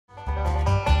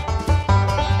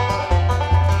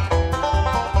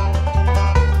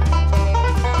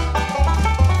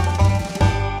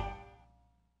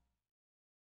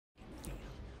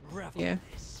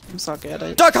suck at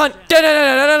it. Duck hunt!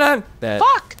 That.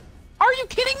 Fuck! Are you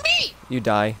kidding me? You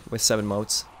die with 7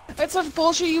 motes. That's such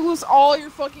bullshit. You lose all your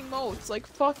fucking motes. Like,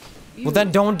 fuck you. Well,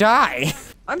 then don't die.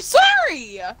 I'm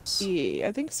sorry! Yeah,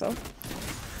 I think so.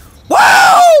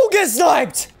 Woo! Get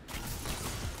sniped!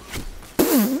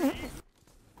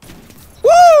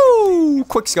 Woo!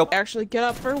 Quick scope. Actually, get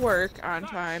up for work on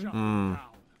time.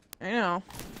 I know.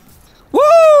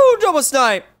 Woo! Double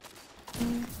snipe!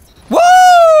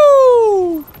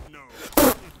 Woo!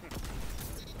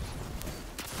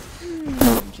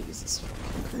 Jesus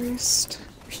fucking Christ.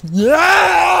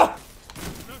 Yeah!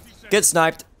 Get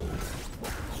sniped.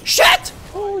 Shit!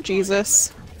 Oh,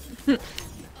 Jesus.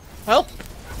 Help.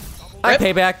 I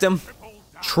paybacked him.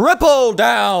 Triple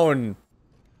down!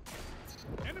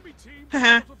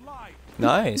 Haha.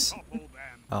 Nice.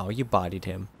 Oh, you bodied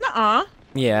him. Nuh-uh.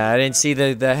 Yeah, I didn't see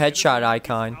the headshot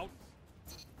icon.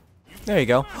 There you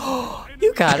go.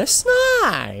 You got a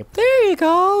snipe. There you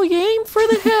go. You aim for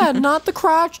the head, not the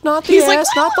crotch, not the ass,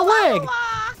 not the leg.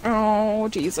 Oh,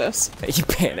 Jesus. You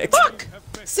panicked. Fuck!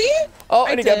 See? Oh,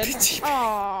 I and he did. got PT.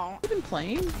 Oh, I've been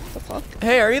playing. What the fuck?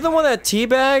 Hey, are you the one that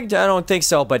teabagged? I don't think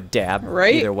so, but dab.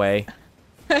 Right? Either way.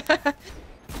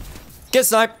 Get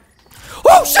sniped.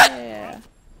 Oh, shit! Yeah.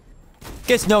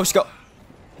 Gets no scope.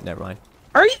 Never mind.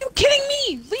 Are you kidding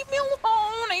me? Leave me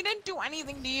alone. I didn't do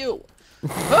anything to you.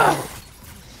 Ugh.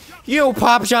 You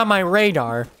popped on my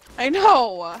radar. I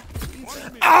know.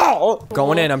 Ow!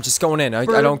 Going in. I'm just going in. I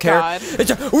don't care. God. It's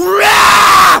a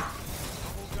Rah!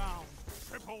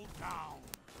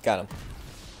 Got him.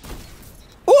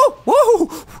 Woo!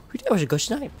 Woo! That was a good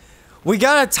snipe. We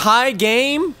got a tie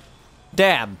game.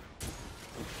 Dab.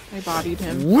 I bodied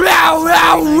him. Wow!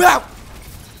 Wow! Wow!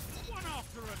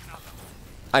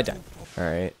 I died. All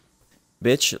right.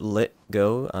 Bitch, let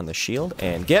go on the shield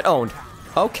and get owned.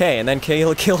 Okay, and then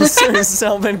Kayla kills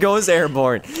herself and goes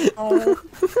airborne. Oh.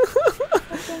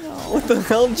 What the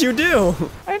hell did you do?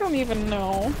 I don't even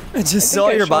know. I just saw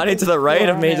your body to the right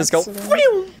of me just go.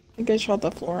 I think I shot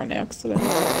the floor on accident.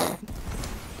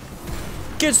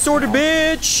 Get sorted,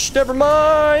 bitch! Never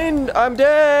mind! I'm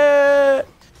dead!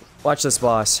 Watch this,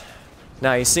 boss.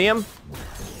 Now, you see him?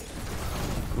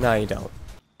 No, you don't.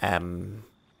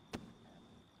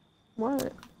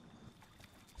 What?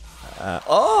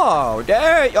 Oh,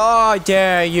 there you are,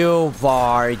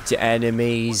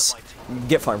 enemies.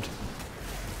 Get farmed.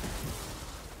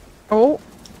 Oh.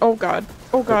 Oh, God.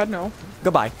 Oh, God, no.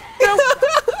 Goodbye. No.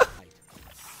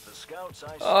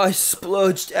 I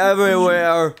splurged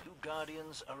everywhere.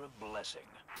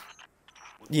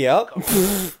 Yep.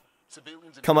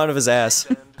 Come out of his ass.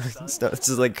 It's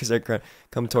just like, cause they're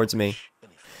come towards me.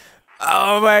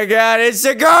 Oh my God, it's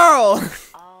a girl!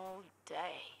 All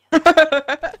day.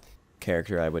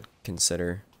 Character I would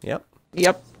consider. Yep.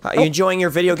 Yep. Are you enjoying your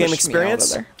video game Pushed me out of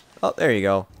experience? there. Oh, there you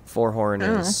go. Four horn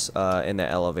is in the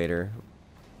elevator.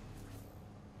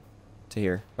 To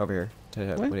here. Over here.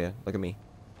 What? Yeah, look at me.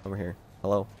 Over here.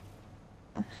 Hello.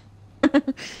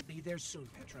 Be there soon,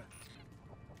 Petra.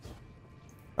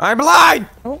 I'm blind!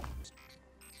 Oh.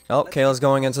 Oh, Kayla's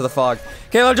going into the fog.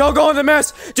 Kayla, don't go in the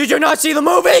mist! Did you not see the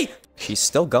movie? She's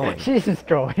still going. She's just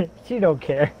going. She don't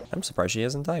care. I'm surprised she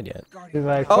hasn't died yet. She's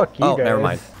like, fuck you guys. Never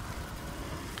mind.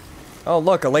 Oh,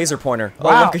 look, a laser pointer.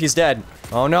 Wow. Oh, look, he's dead.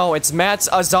 Oh no, it's Matt's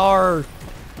Azar.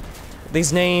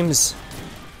 These names.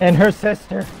 And her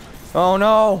sister. Oh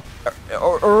no.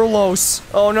 Urlos.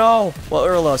 Oh no. Well,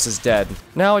 Urlos is dead.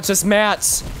 Now it's just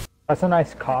Matt's. That's a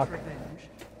nice cock.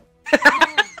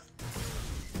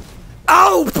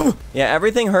 Ow! Yeah,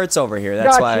 everything hurts over here.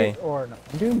 That's why. Or no,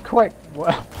 I'm doing quite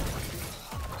well.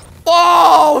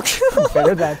 Oh!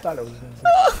 Better than I thought it was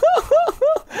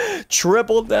gonna be.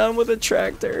 Triple down with a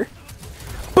tractor.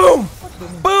 Boom!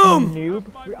 Boom! Noob.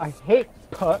 I hate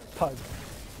pugs.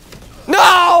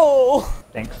 No!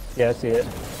 Thanks. Yeah, I see it.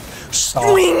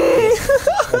 Swing!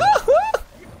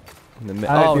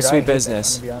 Oh, Dude, sweet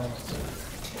business. That, to be honest.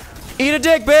 Eat a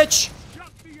dick, bitch!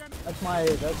 That's my.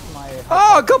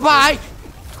 Oh, goodbye!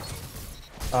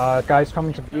 Guys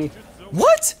coming to B.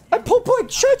 What? I pull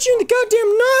point shot you in the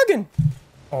goddamn noggin!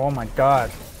 Oh my god.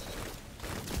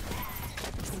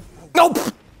 Nope!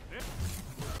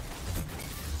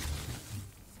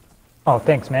 Oh,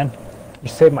 thanks, man. You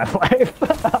saved my life.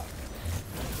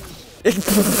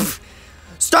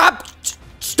 Stop!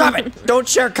 Stop it! Don't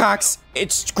share cocks.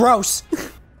 It's gross.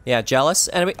 Yeah, jealous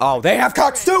enemy. Oh, they have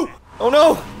cocks too! Oh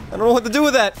no! I don't know what to do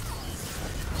with that.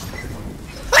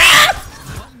 Ah!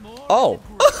 Oh.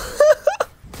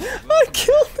 I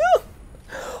killed him!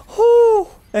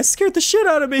 Oh, that scared the shit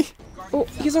out of me. Oh,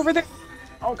 he's over there.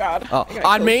 Oh, God. Oh, I got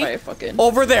on killed me? by a fucking...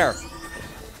 Over there.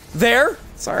 There?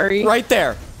 Sorry. Right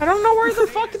there. I don't know where the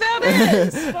fuck that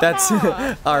is. That's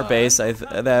our base.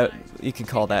 That you can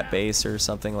call that base or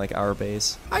something like our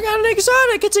base. I got an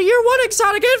exotic. It's a year 1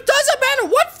 exotic. It doesn't matter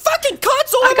what fucking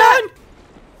console I'm on.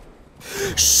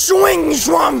 Swing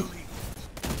swung.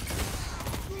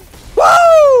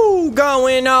 Woo!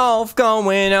 Going off,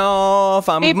 going off.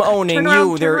 I'm Hey, owning turn around,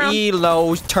 you. turn They're around.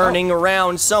 elos turning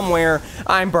around somewhere.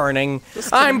 I'm burning.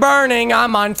 I'm burning.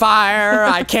 I'm on fire.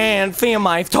 I can't feel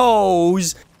my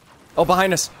toes. Oh,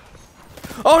 behind us.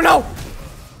 Oh no!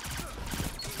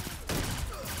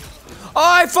 Oh,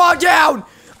 I fall down!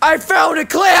 I fell to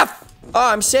cliff! Oh,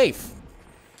 I'm safe.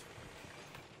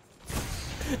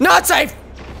 Not safe!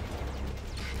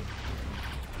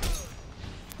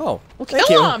 Oh, well, thank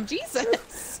you. Kill him,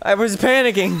 Jesus. I was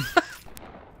panicking.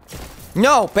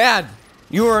 No, bad.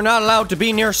 You are not allowed to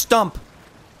be near Stump.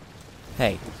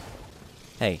 Hey.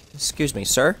 Hey, excuse me,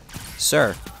 sir.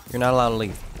 Sir, you're not allowed to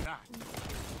leave.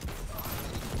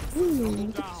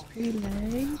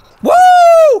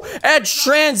 Woo! Edge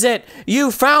Transit, you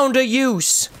found a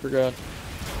use. Forgot.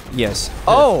 Yes.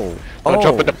 Oh. Don't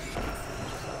jump in the.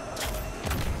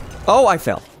 Oh, I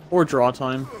fell. Or draw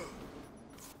time.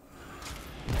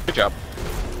 Good job.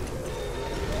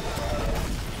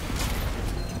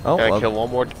 Oh, Can I well, kill one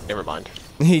more? Never mind.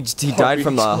 he died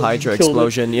from the Hydra Killed it.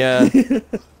 explosion. Yeah.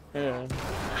 Yeah.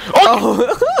 Oh.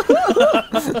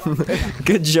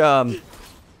 Good job.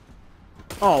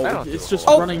 Oh, don't it's do just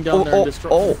Oh, running down there and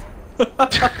destroying. Good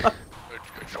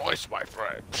choice, my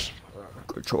friend.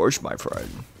 Good choice, my friend.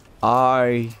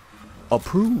 I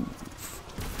approve.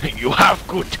 You have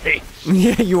good taste.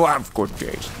 Yeah, you have good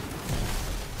taste.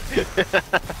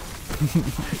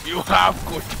 You have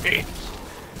good taste.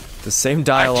 The same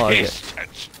dialogue. Taste.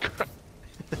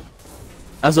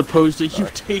 As opposed to you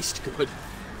taste good.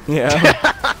 Yeah.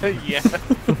 Yeah.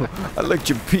 I licked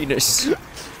your penis.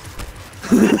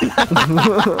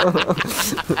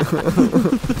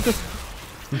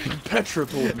 Petra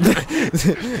told me.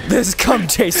 This cum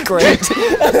tastes great.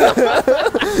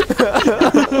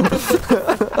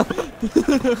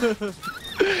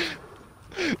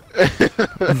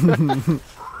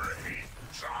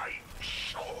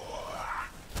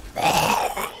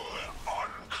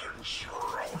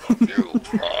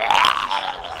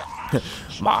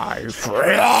 My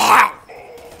friend.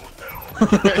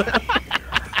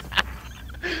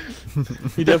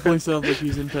 He definitely sounds like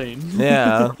he's in pain.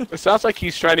 Yeah. It sounds like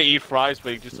he's trying to eat fries,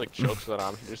 but he just like chokes it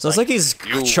on. Just Sounds like he's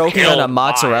 "You choking on a killed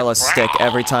my mozzarella stick friend."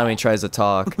 every time he tries to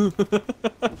talk.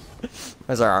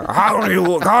 It's like, how are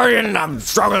you going? I'm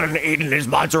struggling eating this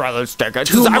mozzarella stick. It's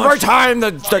just every time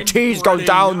the cheese goes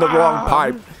down the wrong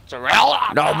pipe.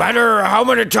 Mozzarella. No matter how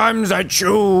many times I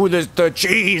chew, the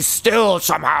cheese still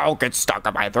somehow gets stuck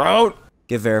in my throat.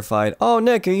 Get verified. Oh,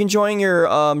 Nick, are you enjoying your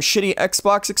shitty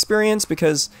Xbox experience?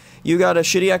 Because you got a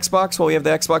shitty Xbox while we have the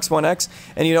Xbox One X,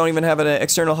 and you don't even have an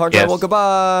external hard drive. Yes. Well,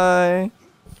 goodbye.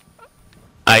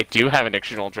 I do have an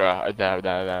external drive.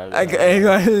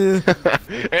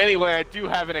 Anyway, I do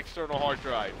have an external hard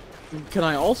drive. Can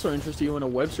I also interest you in a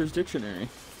Webster's dictionary?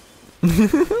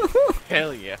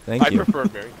 Hell yeah. Thank you. I prefer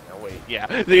Mary. Oh wait, yeah.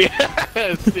 Damn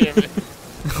it.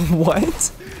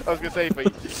 What? I was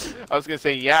gonna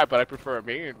say yeah, but I prefer a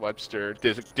Merriam-Webster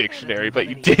dictionary. But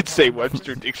you did say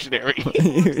Webster dictionary.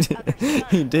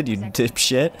 You did, you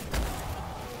dipshit.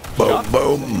 Boom,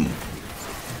 boom.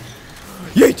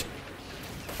 Yeet!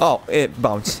 Oh, it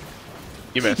bounced.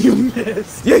 You missed. You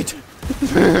missed. Yeet!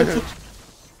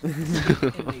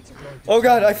 Oh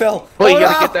god, I fell. Well, you Oh,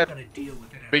 gotta no! get that.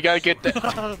 We gotta get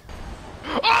that.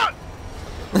 Ah!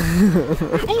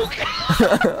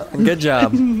 Good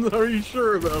job. Are you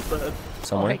sure about that?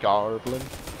 Somewhere. Hey, Garblin.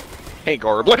 Hey,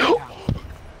 Garblin.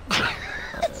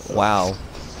 Wow.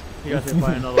 You got hit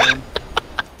by another one.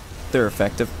 They're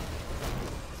effective.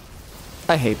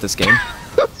 I hate this game.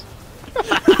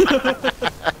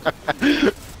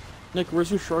 Nick, where's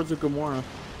your shards of Gamora?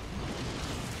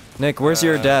 Nick, where's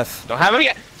your death? Don't have it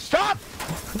yet. Stop!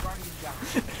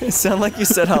 It sounded like you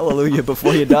said hallelujah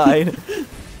before you died.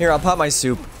 Here, I'll pop my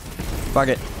soup. Fuck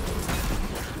it.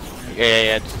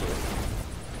 Yeah. Just do it.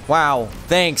 Wow.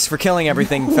 Thanks for killing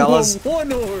everything, fellas.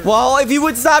 One orb. Well, if you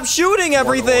would stop shooting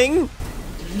everything.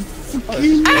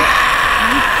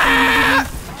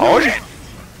 Oh shit!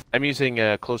 I'm using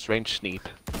a close range snipe.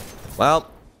 Well,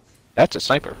 That's a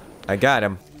sniper. I got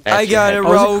him. That's I got a your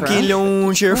head. Oh, is it rocky crash?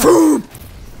 launcher. Boom!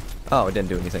 Oh, it didn't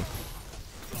do anything.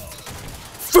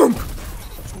 Boom!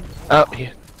 Oh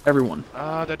yeah. Everyone.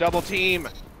 The double team.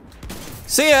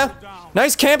 See ya.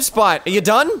 Nice camp spot. Are you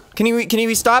done? Can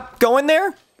you stop going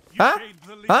there? Huh?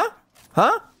 Huh?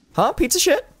 Huh? Huh? Pizza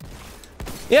shit?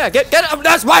 Yeah, get up.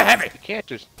 That's my heavy. You can't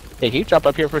just. Hey, can you jump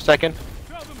up here for a second?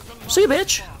 See you,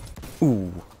 bitch.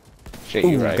 Ooh. Shit, Ooh,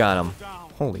 you're right. got him.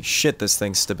 Holy shit, this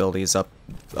thing's stability is up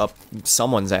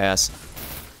someone's ass.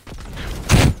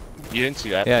 You didn't see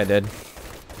that. Yeah, I did.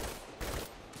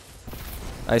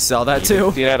 I saw that You too.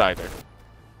 didn't see that either.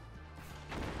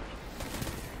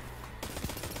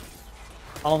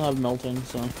 I don't have melting,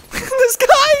 so. This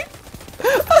guy!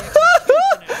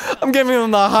 I'm giving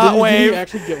him the hot Did he wave.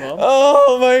 actually give up?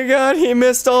 Oh my god, he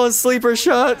missed all his sleeper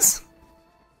shots.